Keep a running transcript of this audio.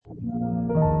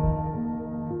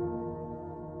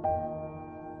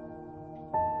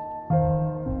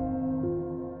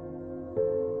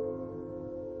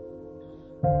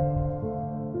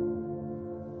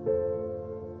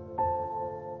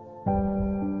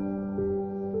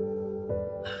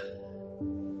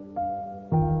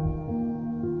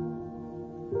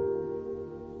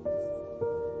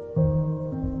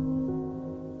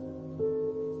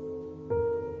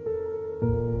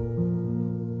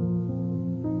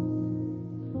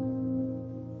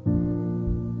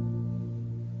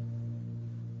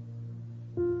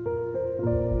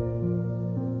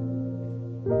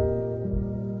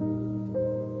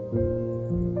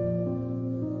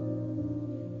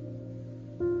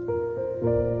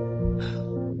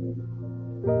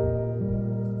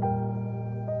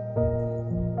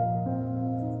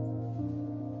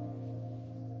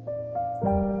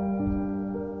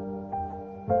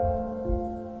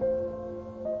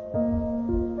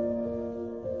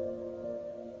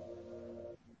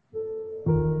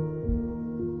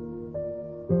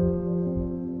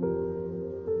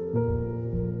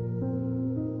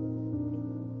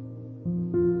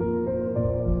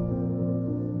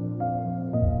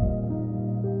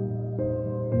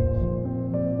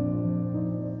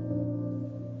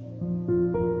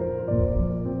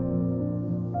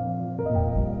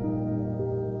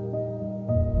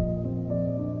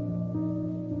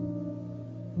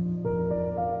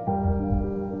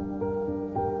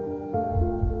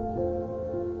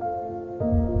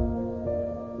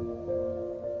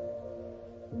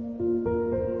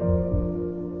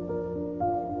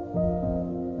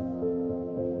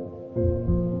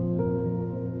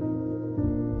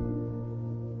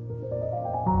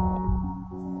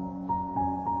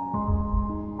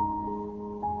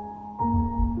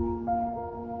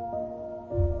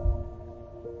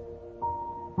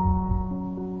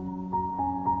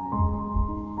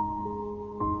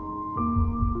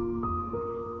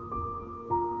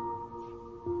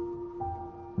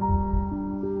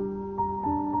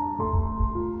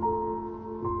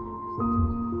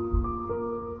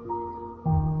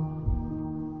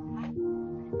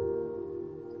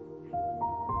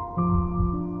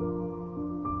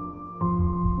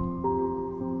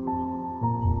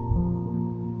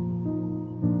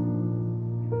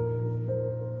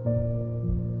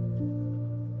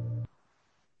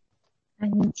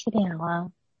7点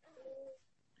了，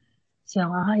醒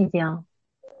了哈已经，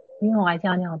一会儿我来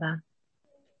叫你好吧。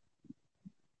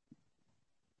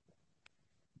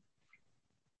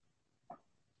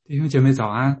弟兄姐妹早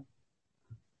安。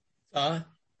早安。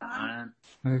早安。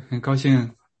很高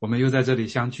兴我们又在这里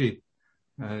相聚，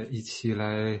一起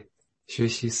来学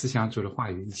习思想主的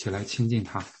话语，一起来亲近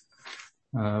他。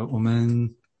我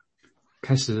们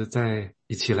开始再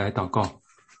一起来祷告。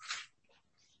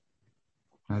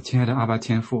亲爱的阿爸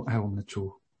天父，爱我们的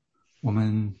主，我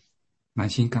们满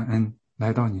心感恩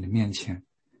来到你的面前。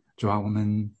主啊，我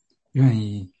们愿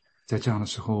意在这样的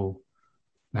时候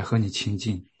来和你亲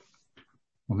近，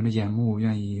我们的眼目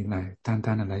愿意来单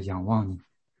单的来仰望你。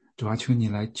主啊，求你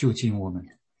来就近我们，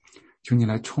求你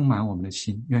来充满我们的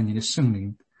心，愿你的圣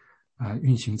灵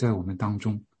运行在我们当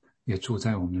中，也住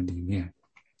在我们的里面。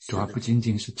主啊，不仅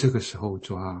仅是这个时候，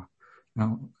主啊，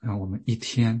让我们一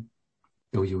天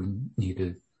都有你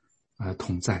的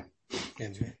同在，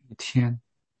一天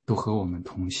都和我们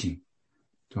同行。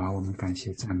主啊，我们感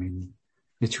谢赞美你，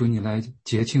也求你来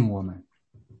洁净我们，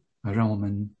让我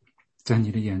们在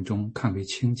你的眼中看为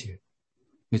清洁，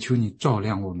也求你照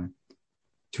亮我们，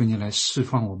求你来释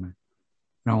放我们，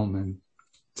让我们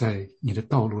在你的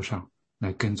道路上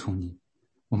来跟从你。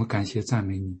我们感谢赞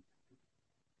美你，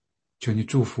求你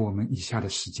祝福我们以下的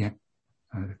时间。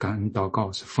感恩祷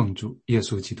告是奉主耶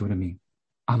稣基督的名，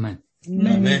阿们。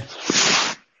阿们。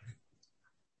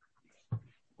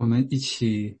我们一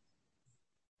起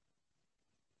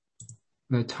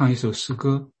来唱一首诗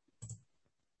歌，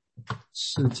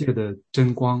世界的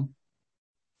真光。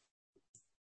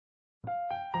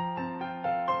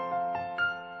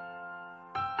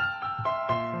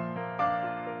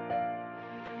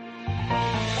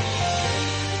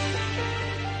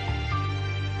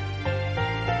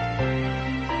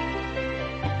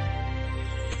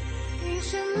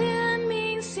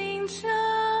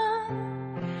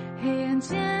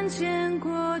渐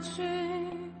过去，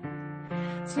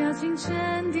照进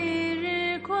真的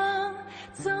日光，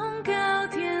从高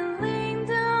天领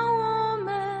导我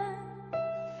们，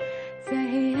在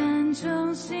黑暗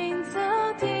中行走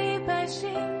的百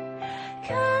姓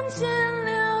看见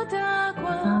了大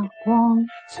光，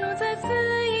住在自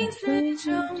因之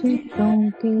中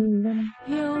的人，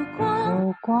有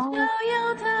光照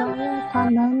耀他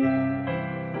们，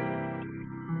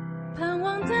盼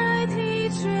望的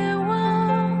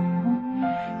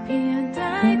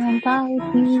代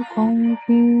替恐惧，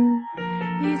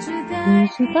一直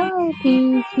代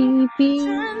替疾病，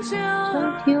拯拯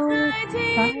救救代替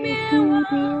灭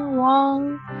亡。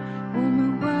我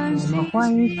们欢喜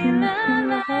喜乐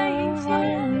来迎接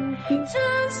真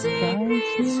心的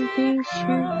时刻，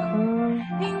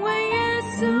因为耶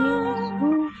稣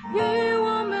与我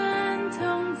们同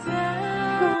在。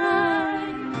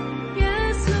耶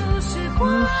稣是光，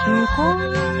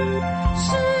世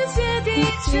界的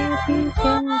真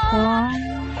光，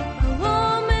我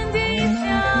们的脚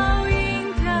引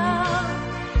他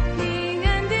平安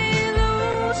的路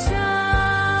上。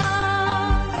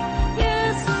耶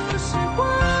稣是光，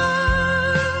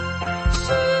世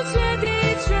界的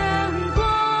真光，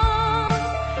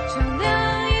照亮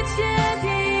一切的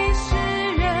世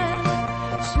人，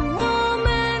是我们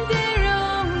的荣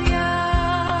耀。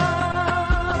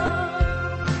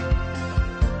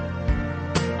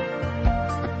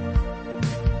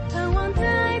盼望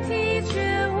代替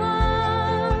绝望，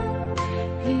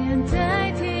黑暗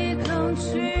代替恐惧，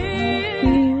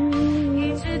一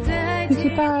直代替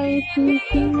疾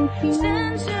病，拯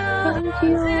救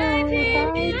代替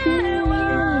灭亡。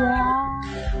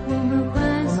我们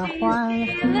欢喜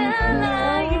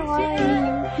来迎接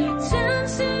真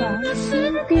心的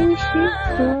时刻，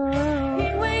因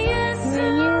为耶稣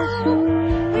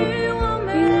与我们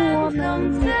同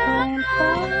在。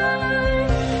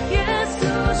耶稣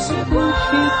是光，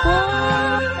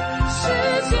世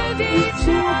界的真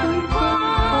光，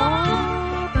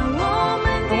把我们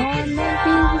的脚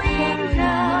引他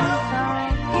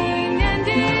平安的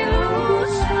路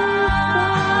上。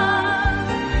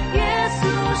耶稣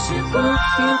是光，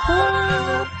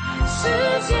世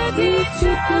界的真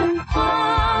光，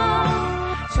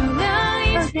照亮一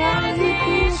切的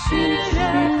世人，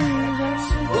是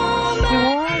我们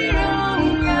的荣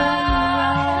耀。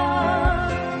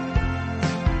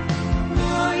我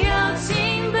要敬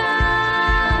拜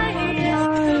耶稣，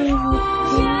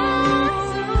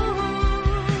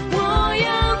我要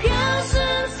高声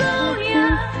颂扬，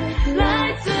来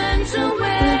尊重伟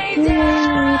大，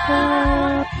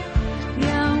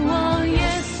仰望耶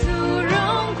稣荣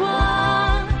光，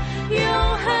永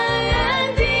恒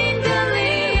安定的力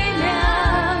量，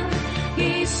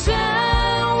一生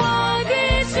我的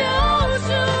救主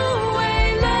未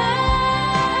来。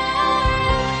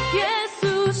耶稣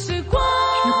是光，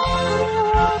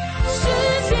世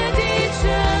界的真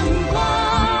光，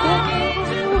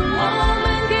我们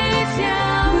的脚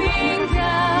引他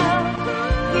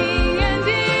平安的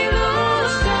路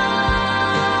上。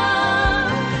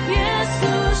耶稣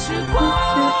是光，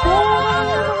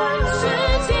世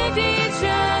界的真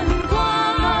光，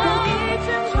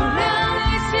照亮一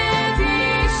切的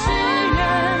世人，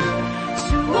是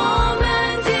我们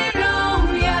的荣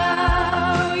耀。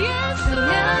照亮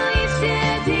一切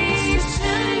的世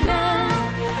人，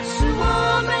是我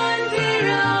们的荣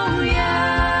耀。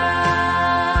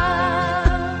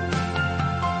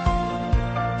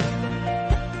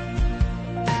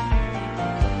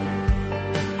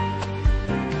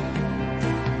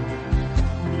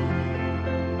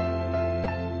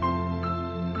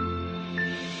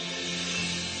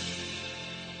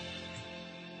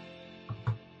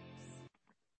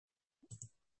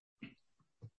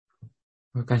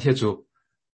感谢主，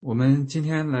我们今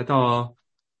天来到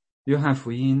约翰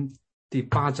福音第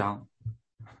8章，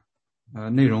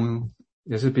内容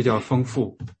也是比较丰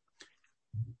富，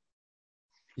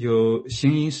有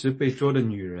行淫时被捉的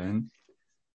女人，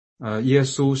耶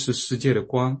稣是世界的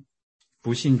光，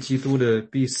不信基督的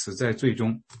必死在罪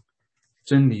中，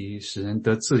真理使人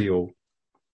得自由，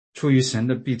出于神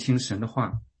的必听神的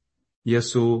话，耶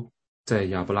稣在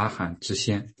亚伯拉罕之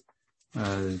先。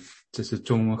这是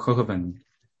中文和合本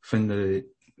分的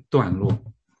段落。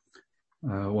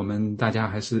我们大家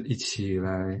还是一起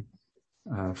来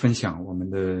分享我们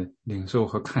的领受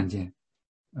和看见。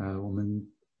我们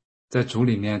在主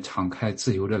里面敞开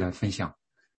自由的来分享。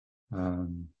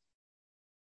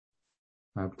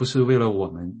不是为了我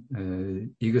们，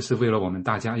一个是为了我们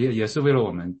大家，也是为了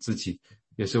我们自己，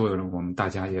也是为了我们大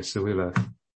家，也是为了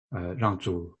让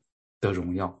主得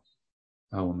荣耀。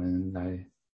我们来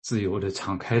自由的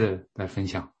敞开的来分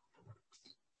享。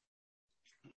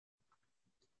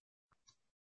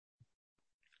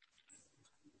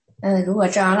如果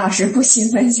赵阳老师不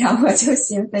新分享，我就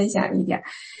新分享一点。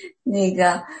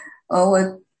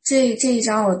我这一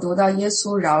章我读到耶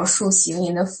稣饶恕行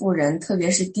淫的妇人，特别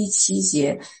是第7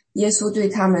节，耶稣对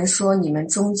他们说，你们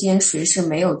中间谁是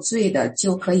没有罪的，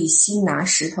就可以先拿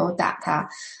石头打他。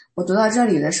我读到这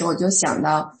里的时候，我就想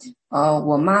到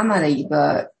我妈妈的一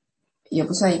个也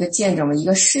不算一个见证吧，一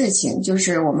个事情，就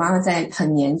是我妈妈在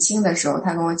很年轻的时候，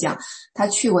她跟我讲，她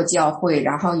去过教会，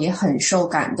然后也很受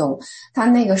感动。她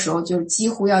那个时候就几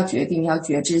乎要决定要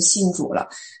决志信主了，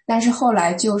但是后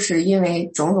来就是因为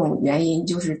种种原因，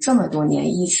就是这么多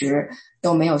年一直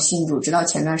都没有信主，直到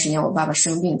前段时间我爸爸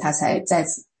生病，她才再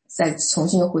重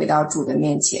新回到主的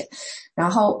面前。然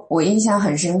后我印象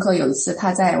很深刻，有一次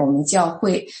她在我们教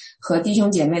会和弟兄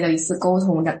姐妹的一次沟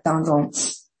通当中，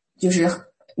就是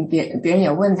别人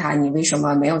也问他你为什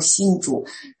么没有信主，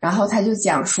然后他就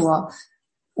讲说，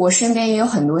我身边也有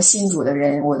很多信主的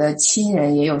人，我的亲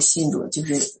人也有信主，就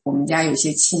是我们家有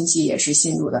些亲戚也是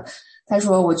信主的。他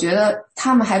说我觉得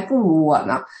他们还不如我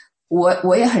呢，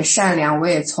我也很善良，我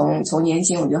也从年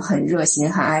轻我就很热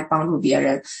心，很爱帮助别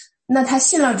人，那他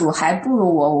信了主还不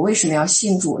如我为什么要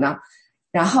信主呢？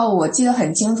然后我记得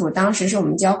很清楚，当时是我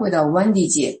们教会的温迪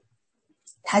姐，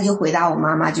她就回答我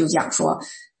妈妈，就讲说，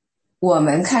我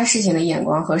们看事情的眼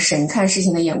光和神看事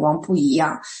情的眼光不一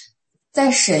样，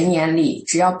在神眼里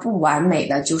只要不完美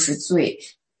的就是罪，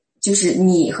就是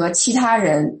你和其他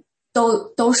人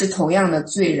都是同样的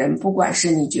罪人，不管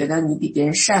是你觉得你比别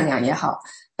人善良也好，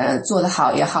做得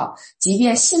好也好，即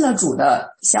便信了主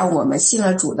的，像我们信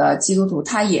了主的基督徒，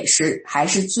他还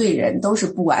是罪人，都是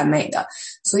不完美的，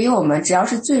所以我们只要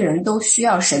是罪人都需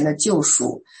要神的救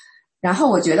赎。然后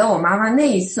我觉得我妈妈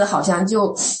那一次好像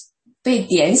就被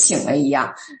点醒了一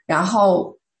样，然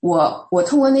后我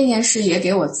通过那件事也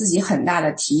给我自己很大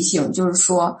的提醒，就是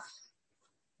说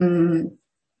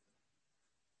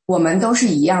我们都是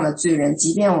一样的罪人，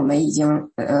即便我们已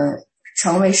经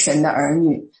成为神的儿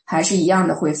女，还是一样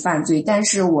的会犯罪，但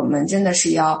是我们真的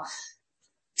是要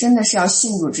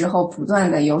信主之后不断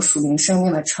的有属灵生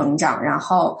命的成长，然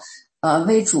后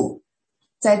为主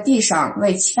在地上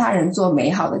为其他人做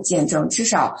美好的见证，至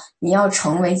少你要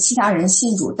成为其他人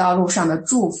信主道路上的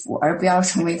祝福，而不要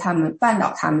成为他们绊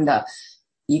倒他们的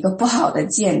一个不好的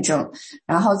见证。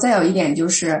然后再有一点就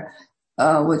是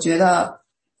我觉得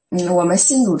我们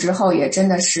信主之后也真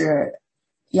的是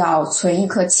要存一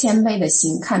颗谦卑的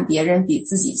心，看别人比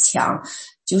自己强，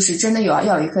就是真的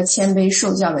要有一颗谦卑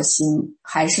受教的心，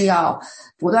还是要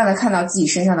不断的看到自己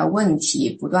身上的问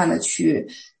题，不断的去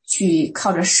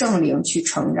靠着圣灵去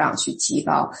成长，去提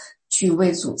高，去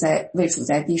为主在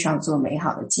地上做美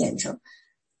好的见证。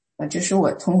这是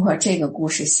我通过这个故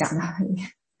事想到的。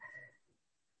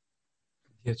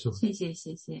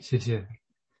谢谢。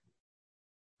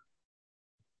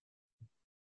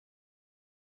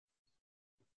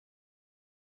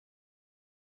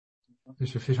这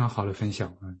是非常好的分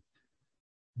享啊！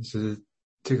是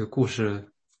这个故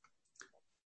事，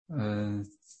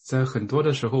在很多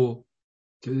的时候，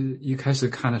就是一开始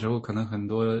看的时候，可能很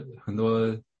多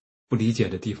不理解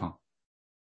的地方。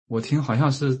我听好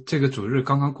像是这个主日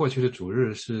刚刚过去的主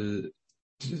日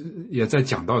也在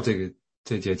讲到这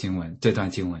节经文，这段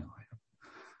经文好像。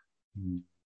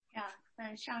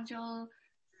上周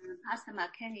Pastor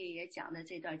McKenny 也讲的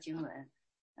这段经文，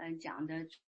讲的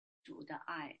主的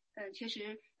爱。确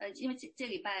实因为这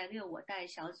礼拜六我带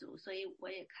小组，所以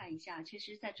我也看一下，确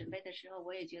实在准备的时候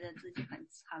我也觉得自己很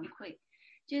惭愧，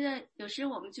觉得有时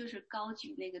我们就是高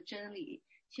举那个真理，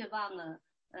却忘了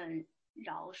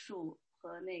饶恕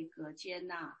和那个接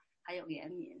纳还有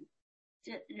怜悯。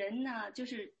这人呢，就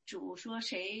是主说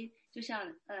谁，就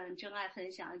像真爱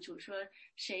分享，主说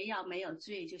谁要没有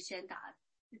罪就先打，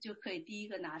就可以第一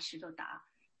个拿石头打。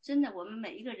真的，我们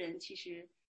每一个人其实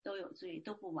都有罪，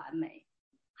都不完美。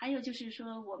还有就是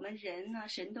说，我们人呢，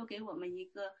神都给我们一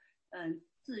个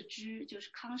自知，就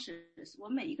是 conscious。我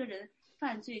们每一个人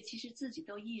犯罪，其实自己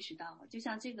都意识到。就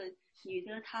像这个女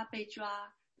的，她被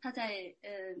抓，她在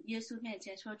耶稣面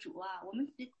前说：“主啊，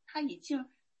她已经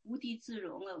无地自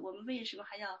容了，我们为什么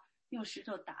还要用石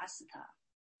头打死她？”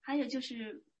还有就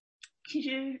是，其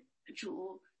实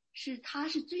主他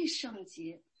是最圣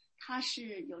洁，他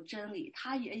是有真理，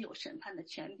他也有审判的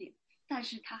权柄，但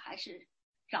是他还是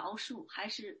饶恕，还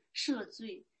是赦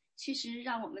罪，其实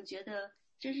让我们觉得，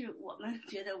真是我们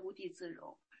觉得无地自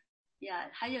容呀。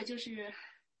还有就是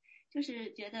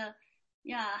觉得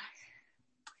呀，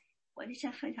我就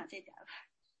先分享这点吧。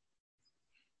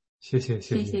谢谢。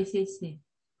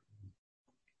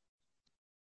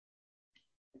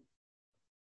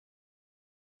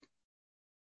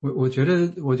我觉得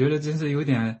真是有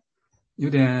点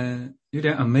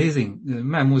amazing。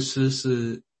麦牧师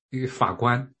是一个法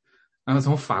官，然后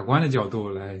从法官的角度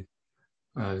来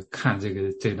看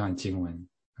这段经文，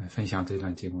分享这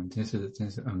段经文，真是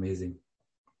amazing。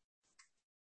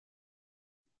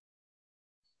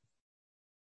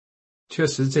确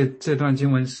实这段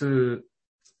经文是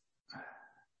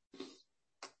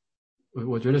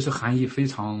我觉得是含义非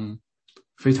常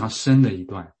非常深的一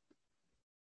段。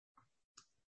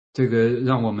这个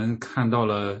让我们看到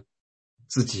了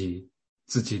自己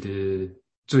的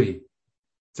罪，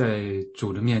在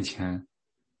主的面前，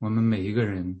我们每一个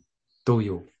人都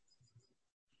有。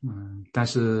但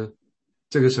是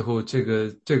这个时候，这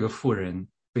个妇人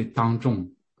被当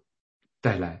众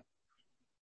带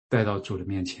到主的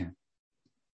面前。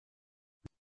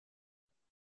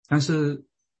但是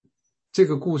这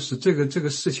个故事，这个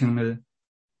事情呢，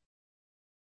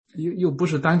又不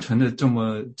是单纯的这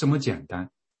么简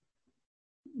单。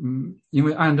因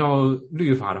为按照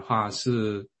律法的话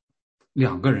是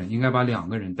2个人，应该把2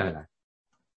个人带来，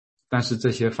但是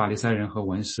这些法利赛人和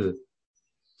文士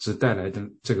只带来的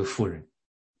这个妇人。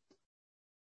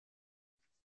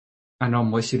按照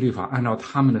摩西律法，按照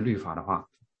他们的律法的话，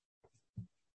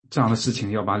这样的事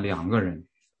情要把2个人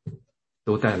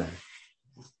都带来，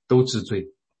都治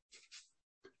罪，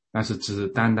但是只是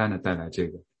单单的带来这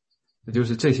个，也就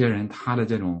是这些人他的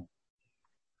这种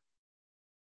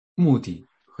目的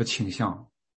和倾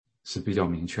向是比较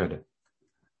明确的，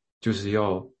就是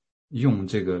要用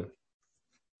这个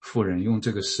妇人，用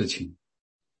这个事情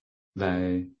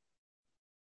来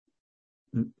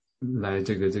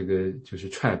这个就是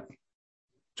trap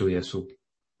主耶稣。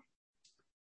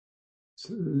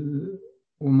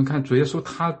我们看主耶稣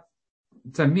他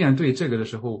在面对这个的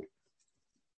时候，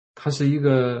他是一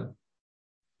个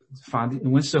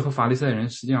文士和法利赛人，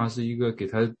实际上是一个给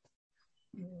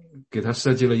他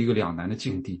设计了一个两难的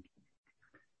境地。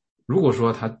如果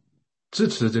说他支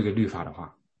持这个律法的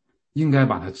话，应该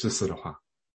把他治死的话，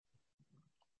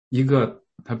一个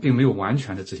他并没有完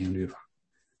全的执行律法，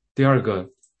第二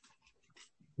个，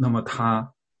那么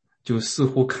他就似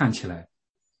乎看起来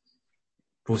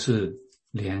不是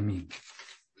怜悯，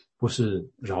不是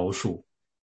饶恕。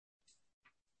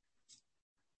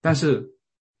但是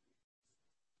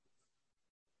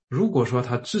如果说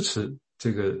他支持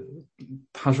这个，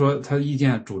他说他意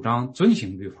见主张遵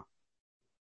行律法，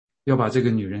要把这个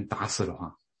女人打死的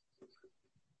话，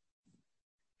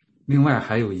另外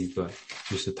还有一个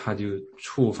就是他就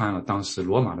触犯了当时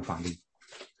罗马的法律。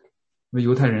因为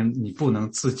犹太人你不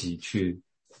能自己去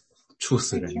处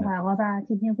死人的，挺晚了吧？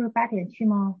今天不是8点去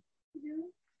吗？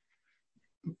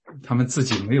他们自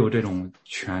己没有这种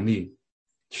权利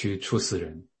去处死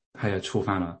人，他也触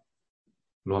犯了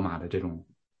罗马的这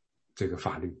个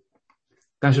法律。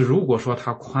但是如果说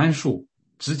他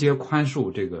直接宽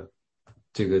恕这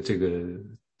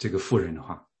个妇人的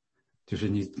话，就是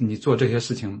你做这些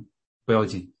事情不要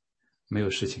紧，没有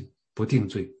事情，不定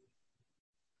罪，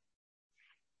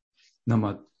那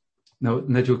么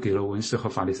那就给了文士和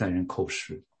法利赛人口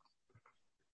实，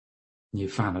你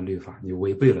犯了律法，你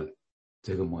违背了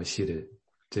这个摩西的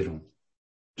这种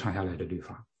传下来的律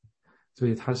法。所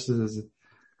以他是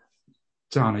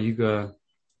这样的一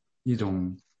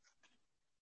种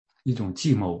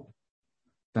计谋。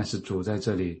但是主在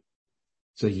这里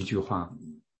这一句话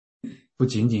不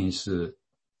仅仅是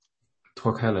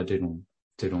脱开了这种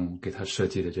给他设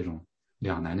计的这种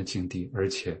两难的境地，而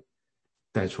且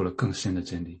带出了更深的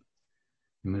真理。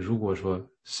你们如果说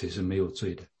谁是没有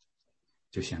罪的，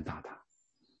就先打他，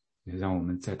也让我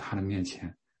们在他的面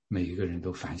前每一个人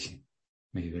都反省，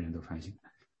每一个人都反省。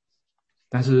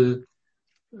但是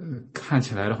看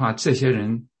起来的话，这些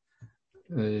人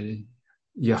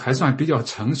也还算比较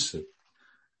诚实。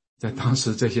在当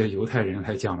时这些犹太人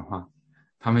来讲的话，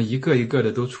他们一个一个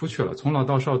的都出去了，从老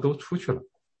到少都出去了，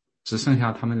只剩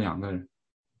下他们两个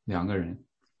人。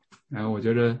我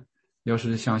觉得要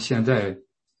是像现在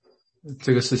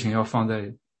这个事情要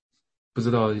不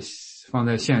知道放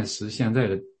在现在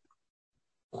的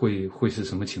会是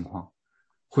什么情况，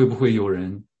会不会有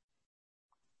人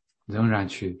仍然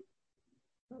去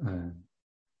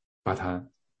把他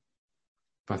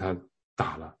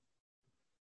打了，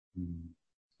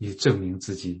以证明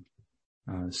自己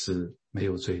是没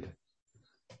有罪的。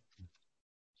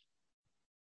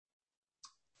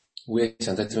我也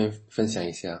想在这边分享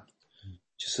一下，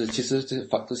就是其实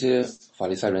这些法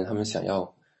利赛人他们想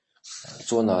要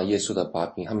捉拿耶稣的把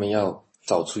柄，他们要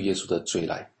找出耶稣的罪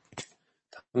来。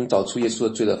他们找出耶稣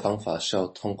的罪的方法是要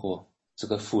通过这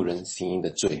个妇人行淫的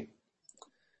罪。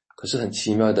可是很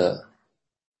奇妙的，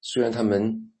虽然他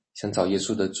们想找耶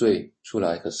稣的罪出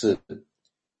来，可是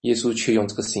耶稣却用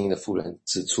这个行淫的妇人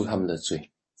指出他们的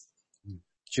罪。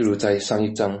就如在上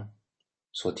一章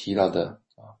所提到的，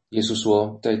耶稣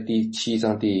说在第7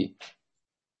章第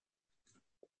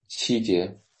7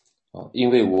节，因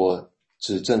为我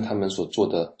指证他们所做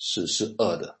的事是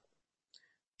恶的。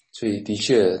所以的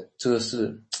确这个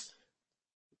是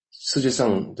世界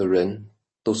上的人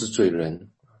都是罪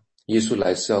人，耶稣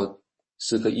来是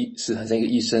很像一个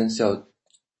医生，是要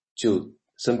救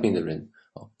生病的人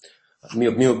没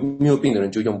有病的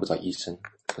人就用不着医生。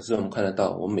可是我们看得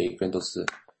到，我们每一个人都是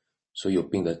所有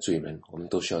病的罪人，我们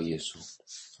都需要耶稣。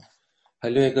还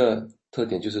有另一个特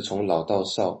点就是从老到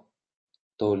少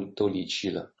都离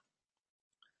去了。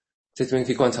在这边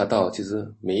可以观察到，其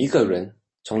实每一个人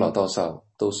从老到少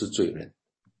都是罪人，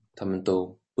他们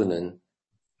都不能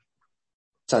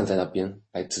站在那边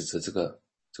来指责这个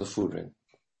妇人。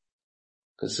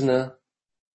可是呢，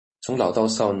从老到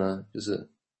少呢，就是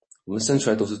我们生出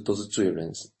来都是罪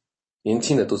人，年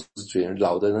轻的都是罪人，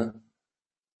老的呢，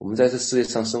我们在这世界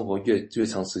上生活越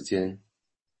长时间，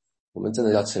我们真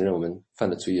的要承认我们犯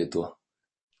的罪越多，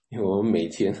因为我们每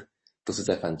天都是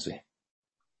在犯罪。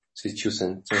所以求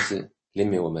神真是怜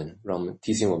悯我们，让我们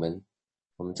提醒我们，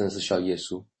我们真的是需要耶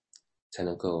稣才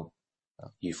能够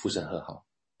与父神和好。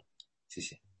谢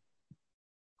谢。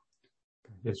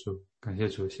感谢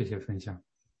主，谢谢分享。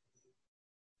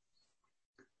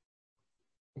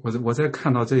我在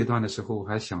看到这一段的时候，我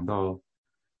还想到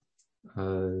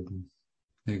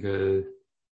那个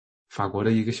法国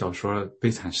的一个小说《悲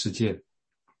惨世界》，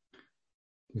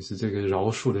就是这个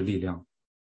饶恕的力量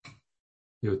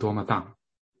有多么大。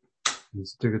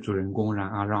这个主人公冉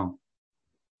阿让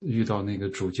遇到那个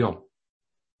主教，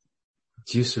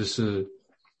即使是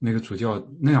那个主教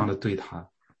那样的对他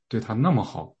那么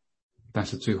好，但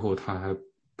是最后他还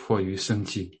迫于生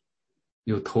气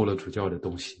又偷了主教的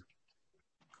东西。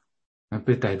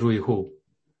被逮住以后，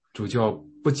主教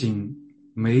不仅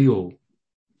没有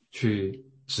去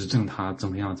指正他怎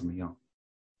么样，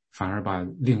反而把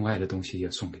另外的东西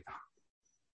也送给他，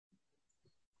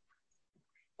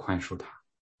宽恕他，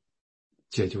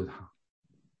解救他，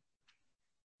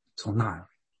从那儿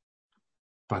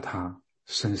把他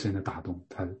深深的打动，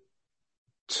他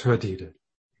彻底的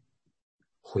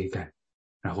悔改，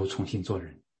然后重新做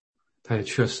人。他也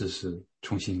确实是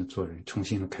重新的做人，重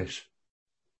新的开始。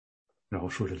饶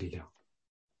恕的力量，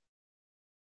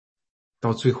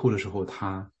到最后的时候，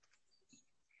他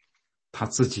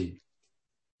自己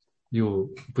又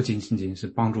不仅仅是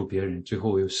帮助别人，最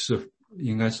后又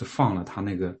应该是放了他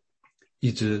那个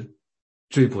一直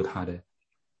追捕他的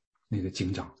那个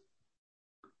警长，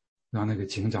让那个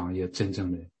警长也真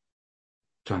正的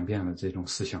转变了这种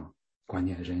思想观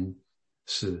念，人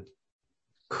是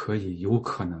有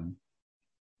可能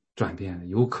转变的，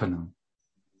有可能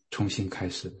重新开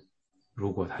始的。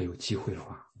如果他有机会的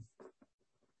话，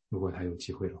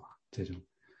这种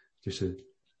就是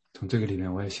从这个里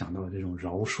面我也想到这种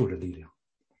饶恕的力量。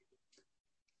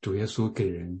主耶稣给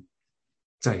人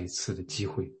再一次的机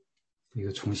会，一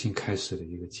个重新开始的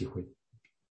一个机会。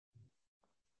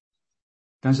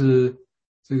但是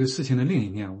这个事情的另一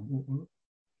面，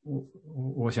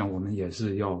我想我们也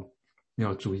是要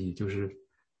注意，就是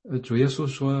主耶稣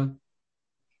说，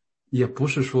也不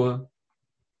是说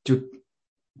就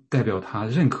代表他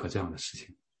认可这样的事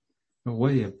情，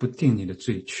我也不定你的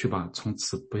罪，去吧，从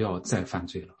此不要再犯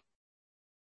罪了。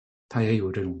他也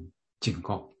有这种警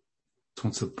告，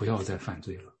从此不要再犯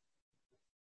罪了，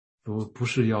不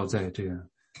是要在这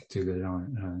个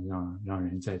让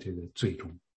人在这个罪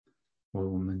中，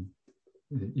我们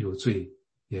有罪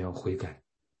也要悔改，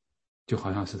就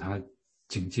好像是他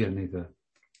警戒那个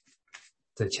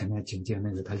在前面警戒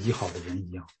那个他医好的人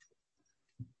一样，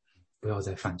不要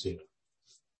再犯罪了。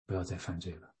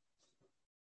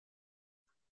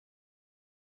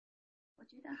我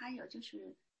觉得还有就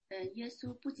是，耶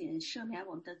稣不仅赦免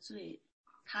我们的罪，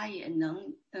他也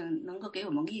能够给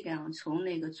我们力量，从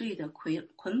那个罪的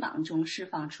捆绑中释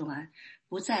放出来，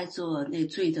不再做那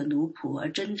罪的奴仆，而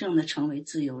真正的成为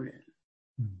自由人。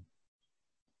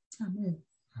阿们，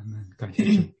阿们，感谢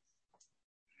主。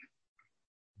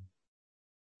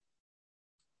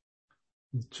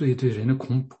罪对人的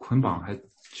捆绑还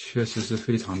确实是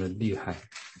非常的厉害，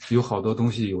有好多东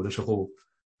西有的时候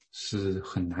是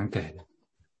很难改的。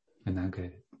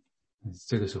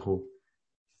这个时候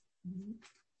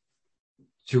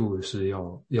就是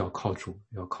要靠主，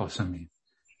要靠圣灵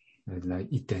来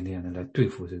一点点的来对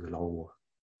付这个老我，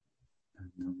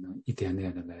能一点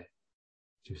点的来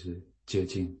就是洁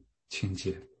净、清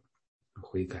洁、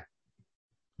悔改，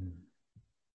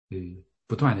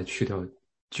不断的去掉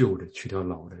旧的，去掉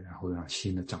老的，然后让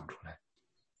新的长出来。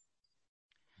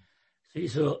所以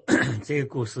说这个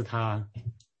故事它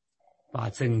把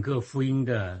整个福音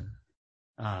的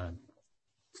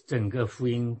整个福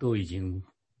音都已经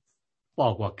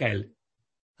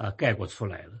概括出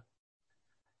来了。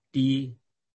第一，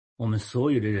我们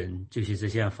所有的人就是这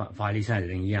像法利赛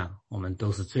人一样，我们都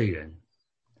是罪人。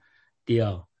第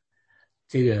二，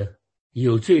这个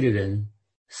有罪的人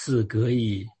是可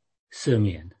以赦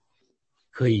免，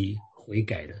可以悔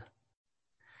改的。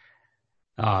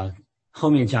后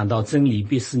面讲到真理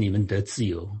必使你们得自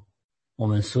由，我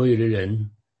们所有的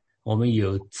人，我们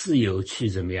有自由去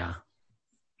怎么样？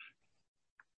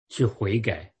去悔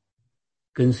改，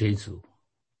跟随主，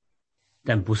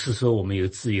但不是说我们有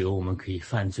自由，我们可以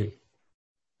犯罪。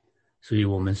所以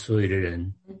我们所有的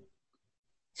人，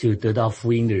就得到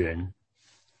福音的人，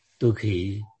都可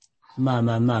以慢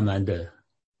慢的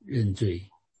认罪，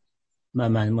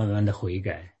慢慢的悔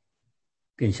改，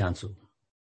更像主。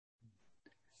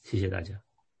谢谢大家。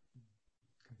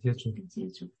感谢主。感谢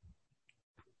主。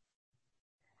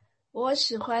我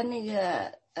喜欢那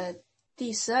个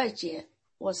第12节，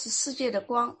我是世界的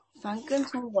光，凡跟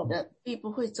从我的必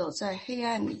不会走在黑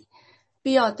暗里，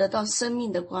必要得到生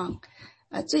命的光。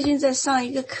最近在上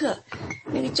一个课，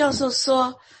那个教授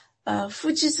说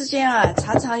夫妻之间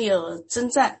常常有征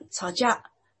战吵架，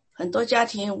很多家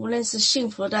庭无论是幸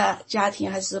福的家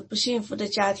庭还是不幸福的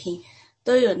家庭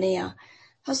都有那样。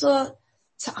他说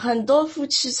很多夫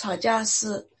妻吵架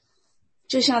是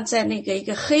就像在那个一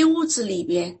个黑屋子里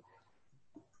边，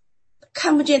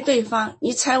看不见对方，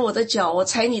你踩我的脚，我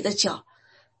踩你的脚，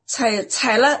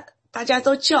踩了大家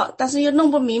都叫，但是又弄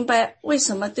不明白为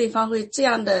什么对方会这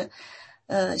样的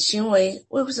行为，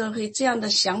为什么会这样的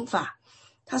想法。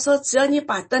他说只要你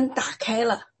把灯打开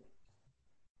了，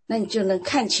那你就能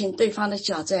看清对方的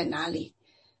脚在哪里。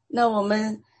那我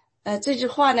们这句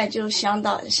话呢就想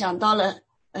到了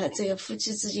这个夫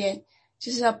妻之间，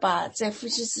就是要把在夫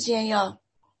妻之间要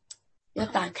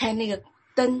打开那个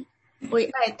灯，为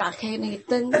爱打开那个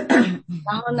灯，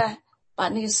然后呢把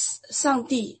那个上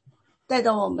帝带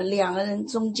到我们两个人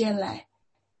中间来，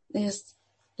那个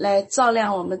来照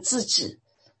亮我们自己，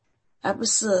而不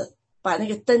是把那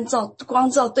个灯光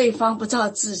照对方不照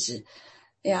自己。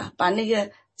把那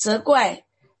个责怪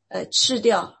去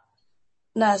掉，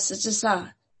那实质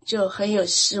上就很有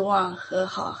希望和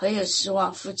好，很有希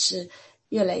望夫妻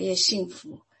越来越幸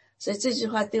福。所以这句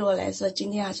话对我来说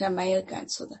今天好像蛮有感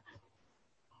触的。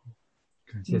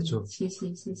感谢主。谢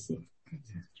谢。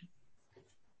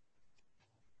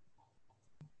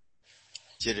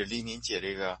接着黎明姐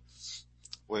这个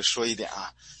我也说一点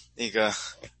啊，那个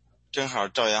正好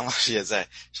赵阳老师也在，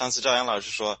上次赵阳老师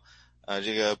说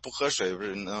这个不喝水不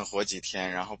是能活几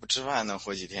天，然后不吃饭能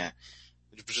活几天，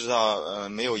不知道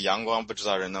没有阳光不知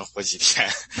道人能活几天。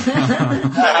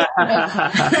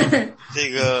这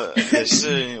个也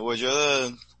是，我觉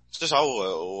得至少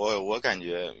我感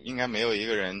觉应该没有一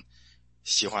个人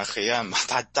喜欢黑暗吧，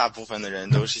大部分的人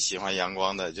都是喜欢阳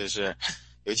光的，就是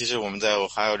尤其是我们在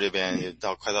Ohio这边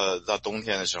快到冬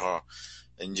天的时候，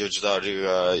你就知道这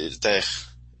个在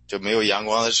就没有阳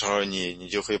光的时候你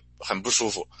就会很不舒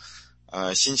服，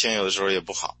心情有的时候也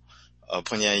不好，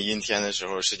碰见阴天的时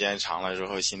候时间长了之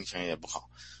后心情也不好。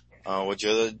我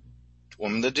觉得我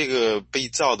们的这个被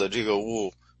造的这个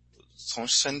物从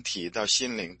身体到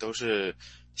心灵都是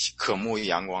渴慕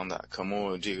阳光的，渴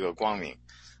慕这个光明。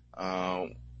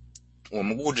我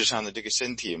们物质上的这个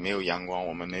身体没有阳光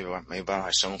我们没有办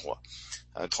法生活。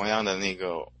同样的那个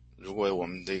如果我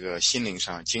们这个心灵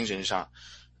上精神上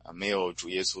没有主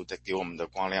耶稣带给我们的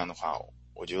光亮的话，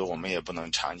我觉得我们也不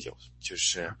能长久。就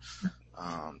是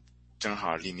正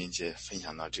好黎明姐分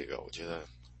享到这个，我觉得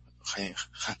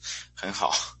很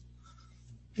好。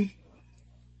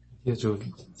谢主，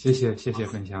谢谢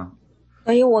分享。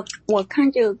所以我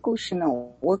看这个故事呢，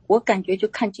我感觉就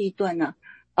看这一段呢，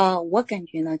我感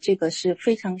觉呢这个是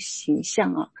非常形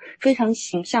象啊，非常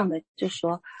形象的，就是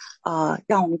说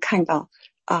让我们看到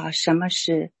什么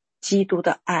是基督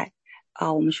的爱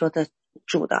我们说的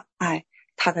主的爱，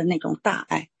他的那种大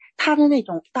爱，他的那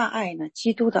种大爱呢，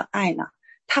基督的爱呢，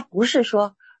他不是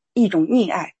说一种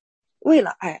溺爱，为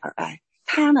了爱而爱，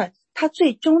他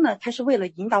最终呢，他是为了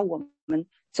引导我们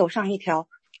走上一条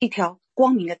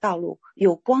光明的道路，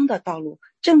有光的道路，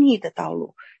正义的道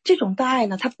路。这种大爱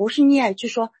呢，它不是溺爱，就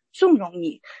是说纵容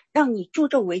你，让你助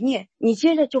纣为虐，你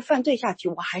接着就犯罪下去，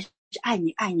我还是爱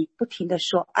你，不停的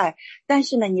说爱，但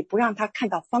是呢，你不让他看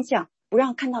到方向，不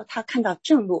让他看到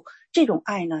正路，这种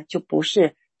爱呢，就不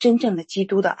是真正的基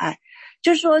督的爱。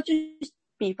就是说，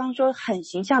比方说很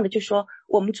形象的，就是说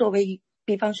我们作为，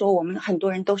比方说我们很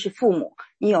多人都是父母，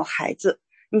你有孩子，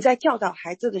你在教导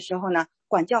孩子的时候呢，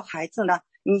管教孩子呢，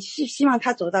你是希望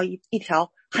他走到一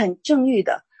条很正义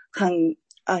的，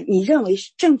你认为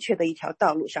是正确的一条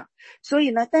道路上。所以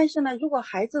呢，但是呢，如果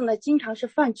孩子呢经常是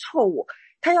犯错误，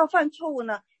他要犯错误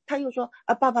呢，他又说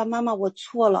爸爸妈妈我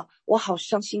错了，我好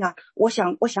伤心啊，我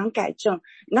想改正。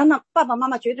那爸爸妈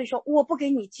妈绝对说我不给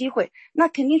你机会，那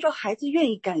肯定说孩子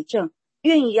愿意改正，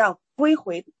愿意要归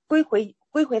回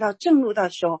到正路的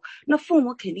时候，那父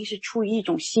母肯定是出于一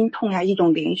种心痛一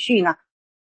种连续呢，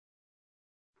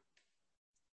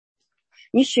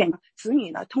你选子女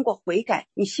呢，通过悔改，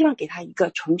你希望给他一个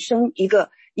重生，一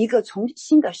个重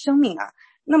新的生命啊。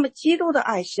那么基督的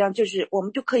爱实际上就是我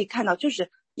们就可以看到，就是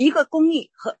一个公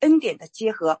义和恩典的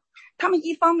结合。他们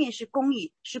一方面是公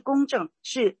义，是公正，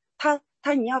是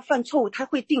他你要犯错误，他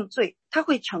会定罪，他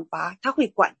会惩罚，他会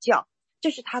管教，这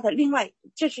是他的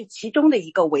这是其中的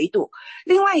一个维度。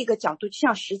另外一个角度就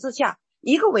像十字架，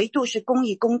一个维度是公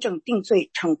义公正定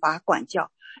罪惩罚管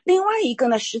教，另外一个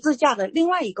呢，十字架的另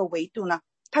外一个维度呢，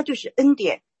它就是恩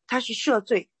典，它是赦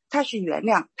罪，它是原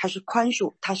谅，它是宽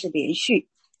恕，它是连续。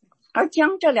而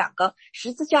将这两个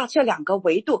十字架这两个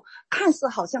维度看似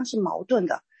好像是矛盾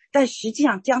的，但实际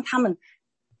上将他们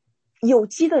有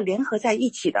机的联合在一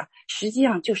起的，实际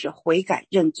上就是悔改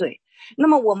认罪。那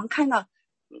么我们看到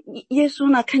耶稣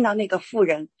呢，看到那个妇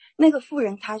人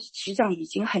她实际上已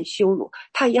经很羞辱，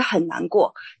她也很难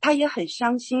过，她也很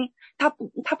伤心，她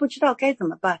不知道该怎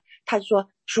么办。她说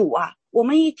主啊，我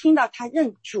们一听到她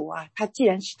认主啊，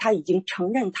她已经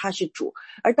承认他是主。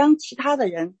而当其他的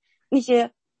人，那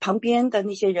些旁边的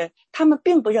那些人，他们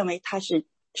并不认为他是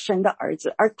神的儿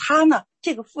子，而他呢，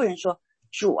这个妇人说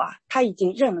主啊，他已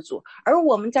经认了主。而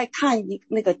我们在看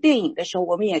那个电影的时候，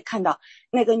我们也看到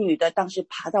那个女的当时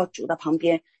爬到主的旁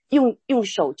边，用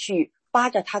手去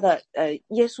扒着他的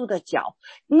耶稣的脚。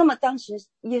那么当时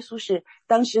耶稣是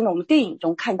当时呢我们电影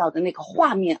中看到的那个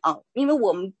画面啊，因为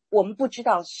我们不知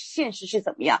道现实是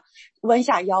怎么样，弯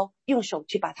下腰用手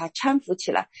去把它搀扶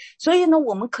起来。所以呢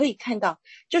我们可以看到，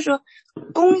就是说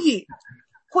公义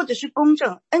或者是公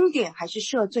正，恩典还是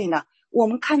赦罪呢，我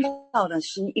们看到的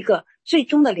是一个最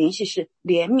终的联系是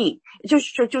怜悯，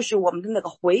就是我们的那个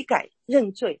悔改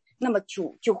认罪。那么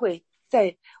主就会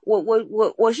在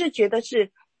我是觉得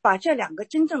是把这两个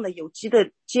真正的有机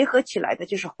的结合起来的，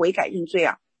就是悔改认罪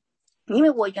啊。因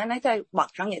为我原来在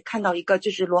网上也看到一个，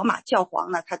就是罗马教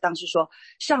皇呢，他当时说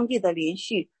上帝的连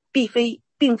续并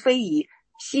非以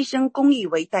牺牲公义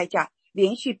为代价，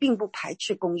连续并不排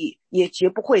斥公义，也绝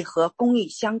不会和公义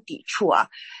相抵触啊。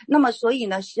那么所以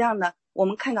呢，实际上呢，我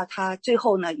们看到他最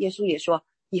后呢，耶稣也说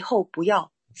以后不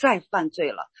要再犯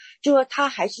罪了，就说他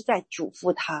还是在嘱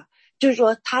咐他，就是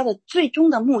说他的最终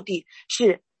的目的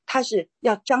是他是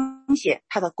要彰显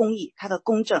他的公义他的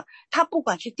公正，他不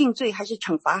管是定罪还是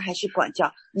惩罚还是管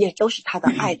教，也都是他的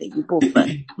爱的一部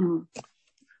分。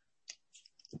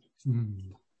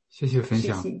谢谢分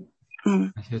享，谢谢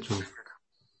感谢主。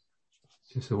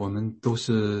就是我们都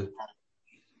是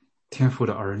天父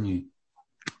的儿女，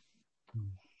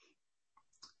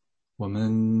我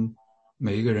们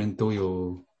每一个人都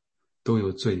有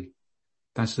罪，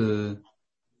但是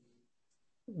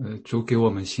主给我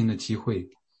们新的机会，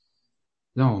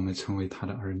让我们成为他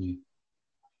的儿女，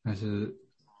但是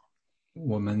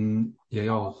我们也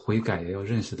要悔改，也要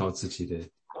认识到自己的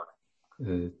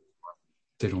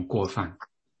这种过犯。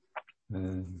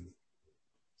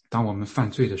当我们犯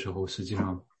罪的时候，实际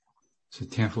上是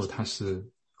天父他是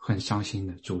很伤心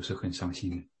的，主是很伤心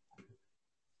的。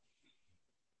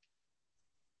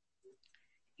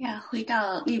回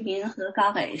到玉民和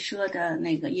高伟说的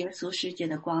那个耶稣世界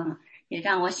的光，也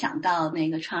让我想到那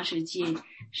个创世纪，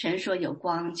神说有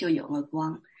光就有了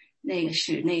光，那个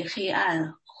使那个黑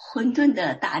暗混沌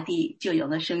的大地就有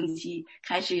了生机，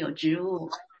开始有植物，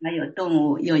还有动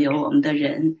物，又有我们的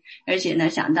人。而且呢，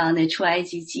想到那出埃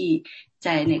及记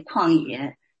在那旷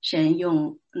野，神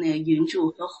用那个云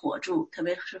柱和火柱，特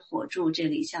别是火柱这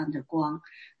里像的光，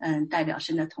代表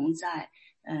神的同在，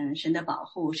神的保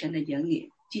护，神的引领。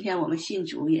今天我们信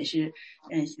主也是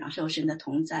享受神的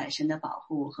同在，神的保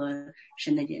护和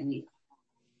神的引领。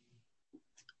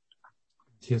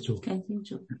谢主，感谢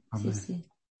主，谢谢。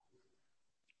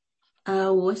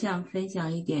我想分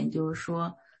享一点，就是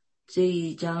说这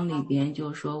一章里边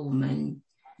就是说我们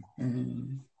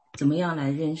怎么样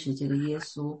来认识这个耶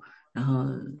稣，然后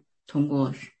通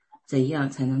过怎样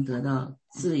才能得到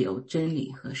自由真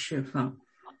理和释放。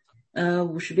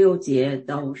56节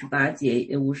到58节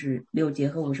，56节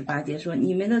和58节说，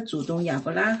你们的祖宗亚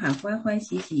伯拉罕欢欢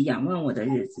喜喜仰望我的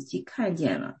日子，既看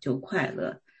见了就快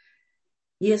乐。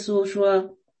耶稣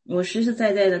说，我实实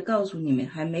在在的告诉你们，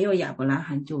还没有亚伯拉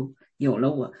罕就有了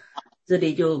我。这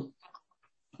里就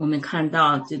我们看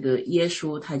到这个耶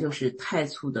稣他就是太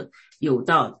初的有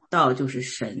道，道就是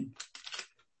神。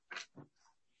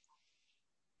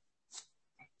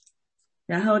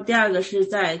然后第二个是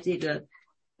在这个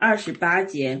28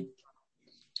节，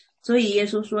所以耶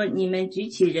稣说，你们举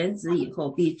起人子以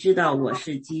后，必知道我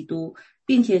是基督，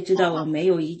并且知道我没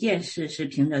有一件事是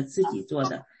凭着自己做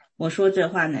的，我说这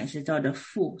话乃是照着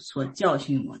父所教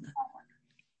训我的。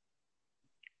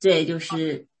这也就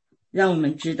是让我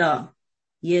们知道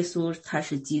耶稣他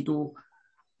是基督，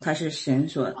他是神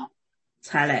所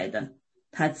差来的，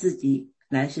他自己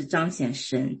来是彰显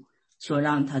神所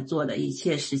让他做的一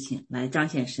切事情，来彰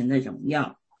显神的荣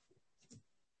耀。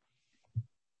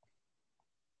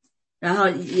然后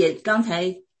也刚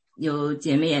才有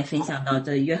姐妹也分享到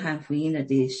这约翰福音的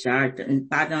第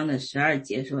8章的12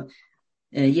节说，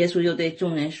耶稣又对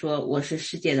众人说，我是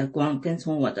世界的光，跟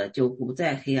从我的就不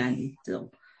在黑暗里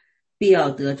走，必要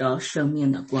得着生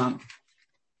命的光。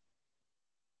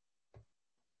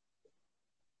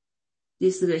第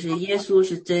4个是耶稣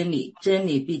是真理，真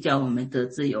理必叫我们得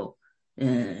自由。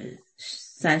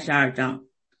32章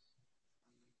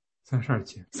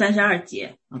32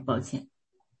节啊，抱歉。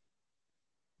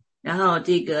然后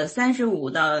这个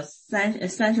35到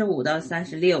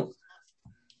36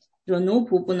说，奴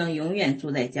仆不能永远住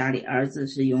在家里，儿子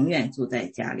是永远住在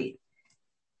家里，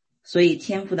所以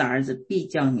天父的儿子必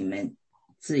叫你们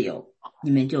自由，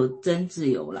你们就真自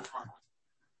由了。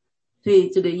所以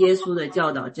这个耶稣的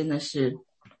教导真的是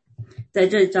在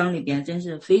这章里边真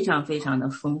是非常非常的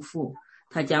丰富，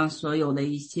他将所有的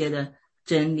一些的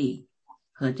真理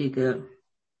和这个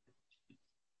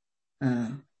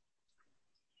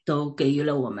都给予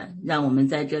了我们，让我们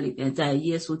在这里边在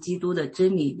耶稣基督的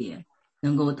真理里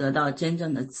能够得到真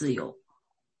正的自由。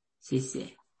谢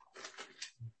谢。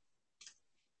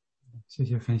谢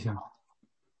谢分享。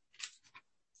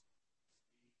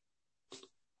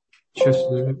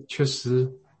确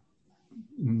实，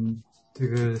这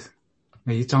个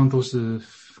每一章都是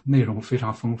内容非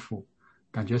常丰富，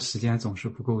感觉时间总是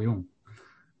不够用。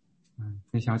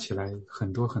分享起来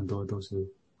很多很多都是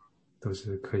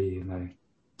可以来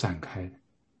展开的。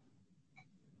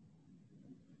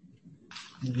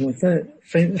我再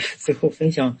最后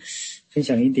分享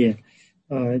一点，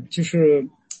就是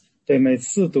对，每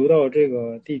次读到这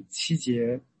个第7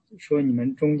节说你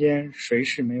们中间谁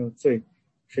是没有罪，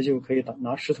谁就可以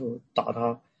拿石头打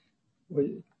他，我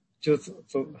就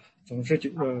总是觉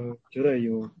得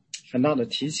有很大的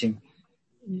提醒，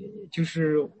就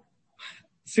是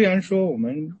虽然说我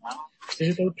们其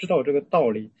实都知道这个道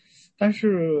理，但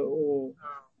是我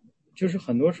就是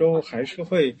很多时候还是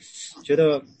会觉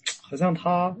得好像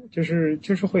他就是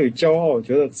会骄傲，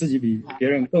觉得自己比别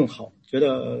人更好，觉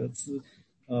得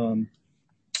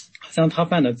好像他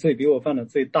犯的罪比我犯的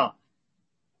罪大。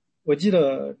我记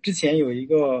得之前有一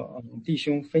个弟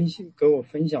兄给我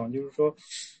分享，就是说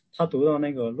他读到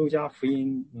那个路加福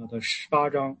音的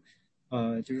18章，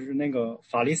就是那个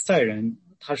法利赛人，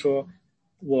他说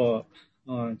我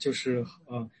就是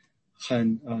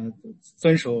很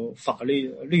遵守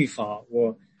律法，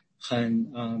我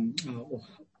很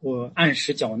我按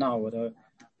时缴纳我的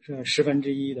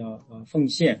1/10的奉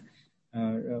献，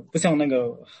不像那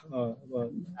个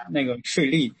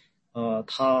税吏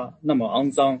他那么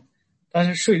肮脏。但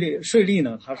是税吏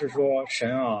呢，他是说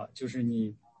神啊，就是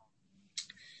你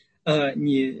可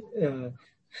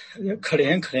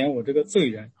怜我这个罪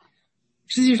人。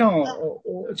实际上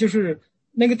我就是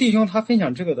那个弟兄他分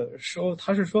享这个的时候，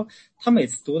他是说他每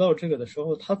次读到这个的时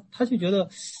候，他就觉得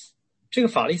这个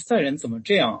法利赛人怎么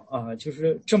这样啊，就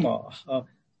是这么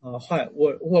坏，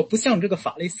我不像这个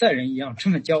法利赛人一样这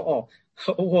么骄傲，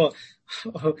我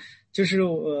就是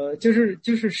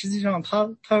实际上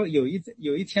他有一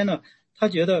天呢，他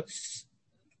觉得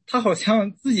他好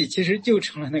像自己其实就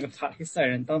成了那个法利赛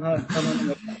人，当他那么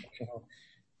想的时候，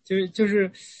就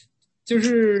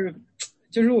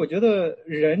是我觉得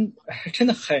人真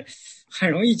的很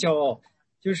容易骄傲，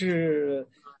就是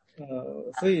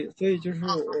所以就是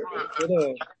我觉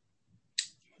得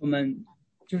我们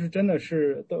就是真的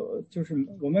是就是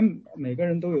我们每个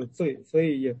人都有罪，所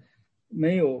以也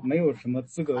没有什么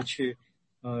资格去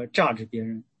榨制别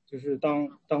人。就是当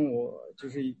我就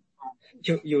是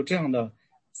有这样的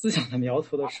思想的苗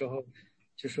头的时候，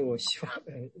就是我希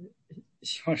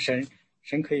望神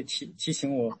可以提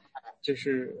醒我，就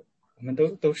是我们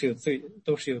都是有罪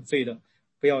的，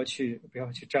不要去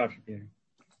榨制别人。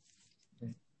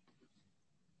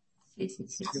对，谢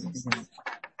谢。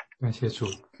感谢主，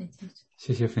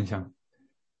谢谢分享。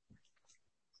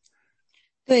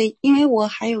对，因为我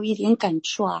还有一点感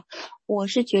触啊，我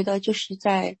是觉得就是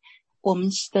在我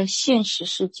们的现实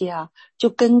世界啊，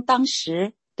就跟当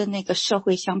时的那个社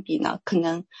会相比呢，可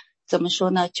能怎么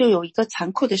说呢，就有一个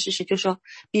残酷的事实，就是说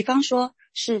比方说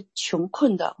是穷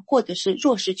困的或者是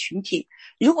弱势群体，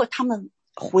如果他们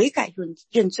悔改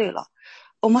认罪了，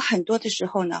我们很多的时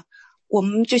候呢，我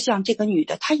们就像这个女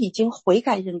的，她已经悔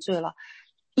改认罪了，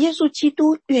耶稣基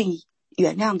督愿意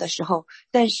原谅的时候，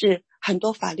但是很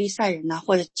多法利赛人呢，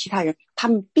或者其他人，他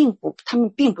们并不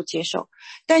接受。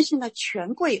但是呢，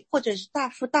权贵或者是大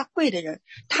富大贵的人，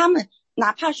他们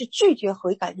哪怕是拒绝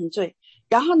悔改认罪，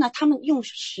然后呢，他们用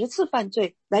10次犯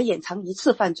罪来掩藏1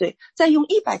次犯罪，再用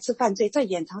100次犯罪再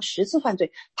掩藏10次犯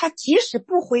罪。他即使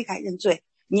不悔改认罪，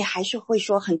你还是会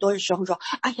说，很多时候说，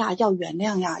哎呀，要原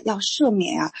谅呀，要赦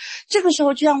免呀。这个时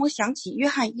候就让我想起约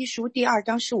翰一书第2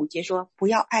章15节说，不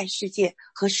要爱世界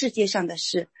和世界上的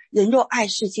事，人若爱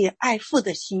世界，爱父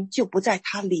的心就不在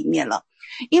他里面了。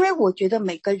因为我觉得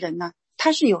每个人呢，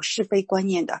他是有是非观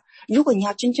念的。如果你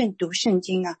要真正读圣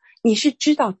经呢，你是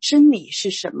知道真理是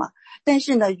什么。但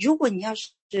是呢，如果你要是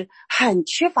很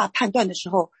缺乏判断的时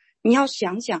候，你要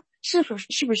想想是不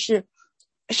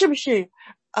是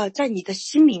在你的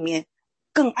心里面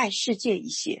更爱世界一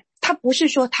些。他不是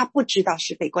说他不知道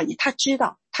是非观念，他知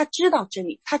道真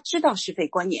理，他知道是非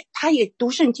观念，他也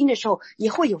读圣经的时候也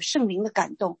会有圣灵的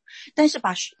感动。但是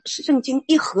把圣经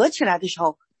一合起来的时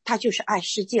候，他就是爱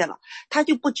世界了，他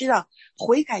就不知道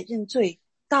悔改认罪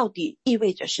到底意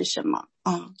味着是什么。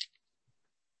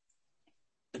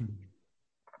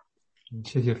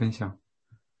谢谢分享。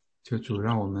就主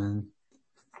让我们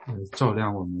照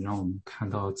亮我们，让我们看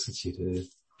到自己的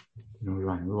这种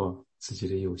软弱，自己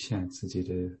的有限，自己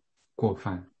的过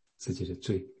犯，自己的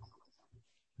罪，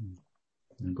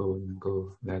能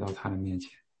够来到他的面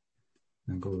前，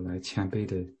能够来谦卑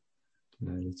的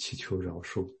来祈求饶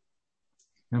恕。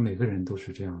那每个人都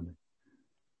是这样的。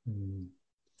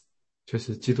确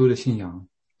实基督的信仰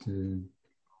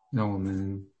让我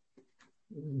们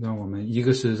一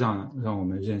个是让我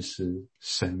们认识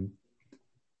神，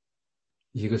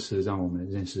一个是让我们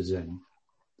认识人。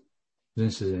认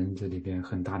识人这里边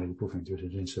很大的一部分就是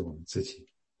认识我们自己。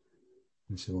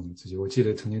我记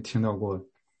得曾经听到过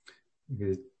一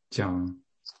个讲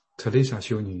特蕾莎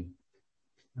修女，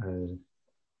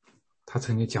她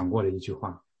曾经讲过的一句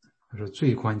话，她说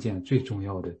最关键最重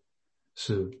要的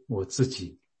是我自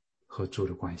己和主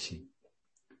的关系。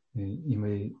因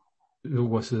为如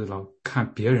果是老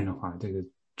看别人的话，这个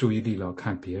注意力老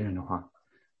看别人的话，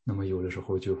那么有的时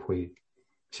候就会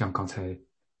像刚才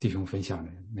弟兄分享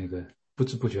的那个，不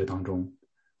知不觉当中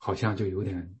好像就有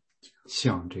点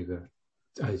像这个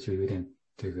就有点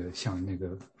这个像那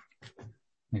个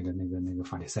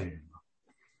法利赛人嘛。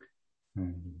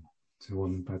所以我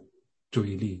们把注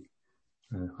意力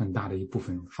很大的一部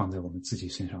分放在我们自己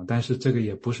身上。但是这个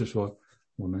也不是说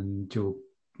我们就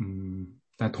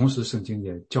但同时圣经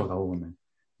也教导我们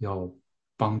要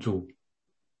帮助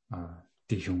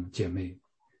弟兄姐妹，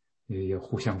也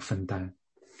互相分担。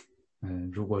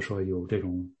如果说有这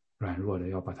种软弱的，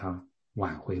要把它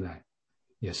挽回来，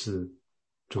也是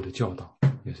主的教导，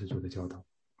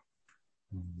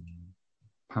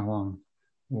盼望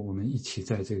我们一起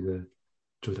在这个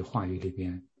主的话语里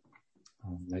边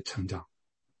来成长，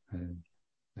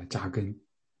来扎根，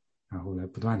然后来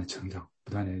不断的成长，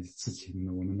不断的自己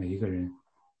我们每一个人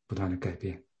不断的改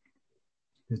变。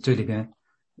这里边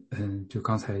就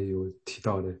刚才有提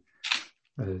到的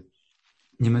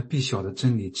你们必晓得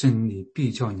真理，真理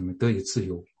必叫你们得以自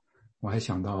由。我还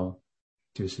想到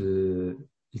就是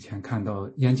以前看到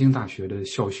燕京大学的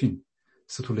校训，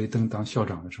司徒雷登当校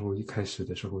长的时候，一开始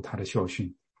的时候他的校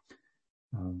训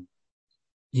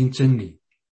因真理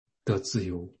得自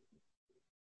由，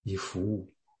以服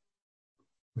务。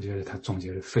我觉得他总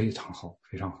结的非常好，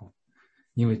非常好。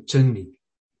因为真理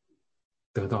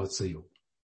得到自由，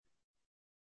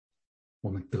我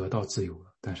们得到自由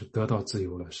了，但是得到自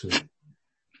由了是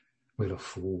为了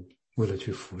服务，为了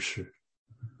去服侍，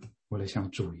为了像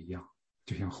主一样，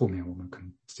就像后面我们可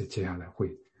能接下来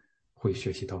会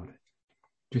学习到的，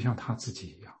就像他自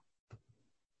己一样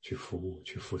去服务，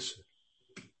去服侍。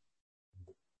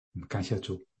感谢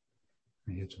主，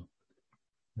感谢主。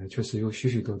确实有许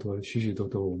许多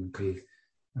多我们可以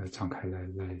敞开来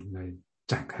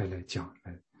展开来讲，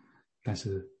但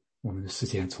是我们的时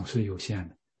间总是有限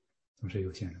的。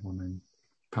我们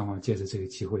盼望借着这个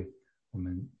机会，我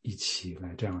们一起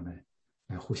来这样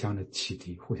来互相的启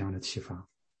迪，互相的启发，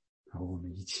然后我们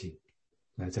一起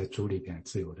来在主里边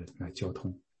自由的来交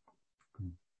通，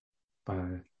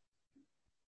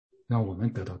让我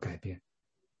们得到改变，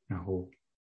然后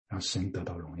让神得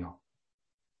到荣耀，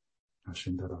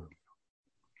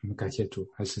我们感谢主。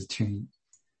还是请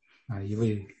一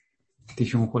位弟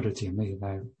兄或者姐妹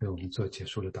来为我们做结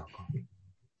束的祷告，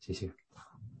谢谢。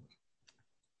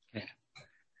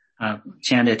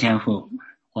亲爱的天父，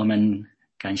我们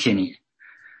感谢你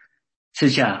赐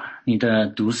下你的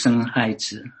独生爱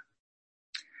子，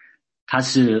他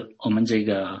是我们这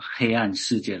个黑暗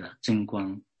世界的真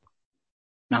光，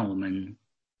让我们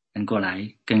能够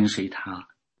来跟随他，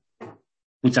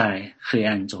不在黑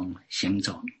暗中行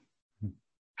走。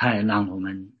他也让我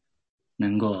们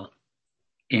能够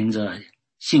因着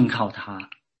信靠他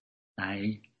来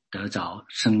得着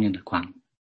生命的光。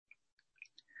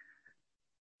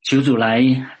求主来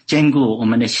坚固我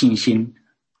们的信心，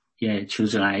也求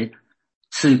主来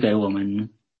赐给我们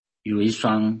有一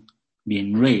双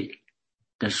敏锐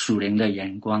的属灵的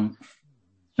眼光，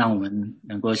让我们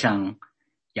能够像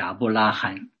亚伯拉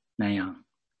罕那样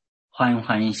欢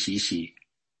欢喜喜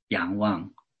仰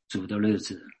望主的日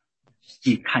子，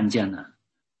既看见了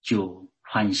就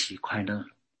欢喜快乐。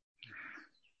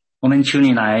我们求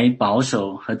你来保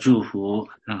守和祝福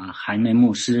韩梅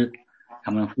牧师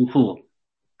他们夫妇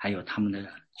还有他们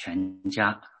的全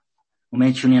家。我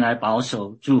们求你来保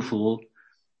守祝福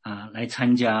来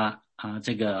参加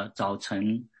这个早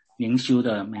晨灵修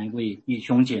的每一位弟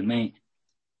兄姐妹，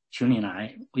求你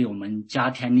来为我们加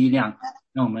添力量，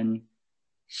让我们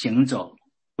行走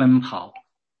奔跑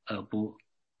而不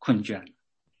困倦，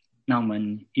让我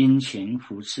们殷勤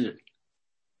服侍，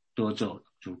多做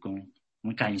主工。我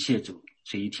们感谢主，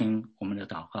垂听我们的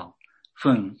祷告，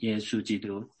奉耶稣基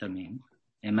督的名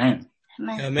Amen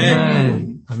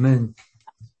Amen Amen。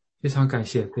 非常感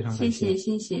谢，非常感谢，谢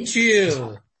谢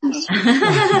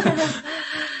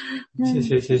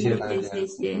谢谢大家，明天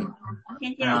见，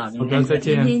好的，再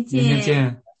见，明天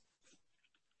见。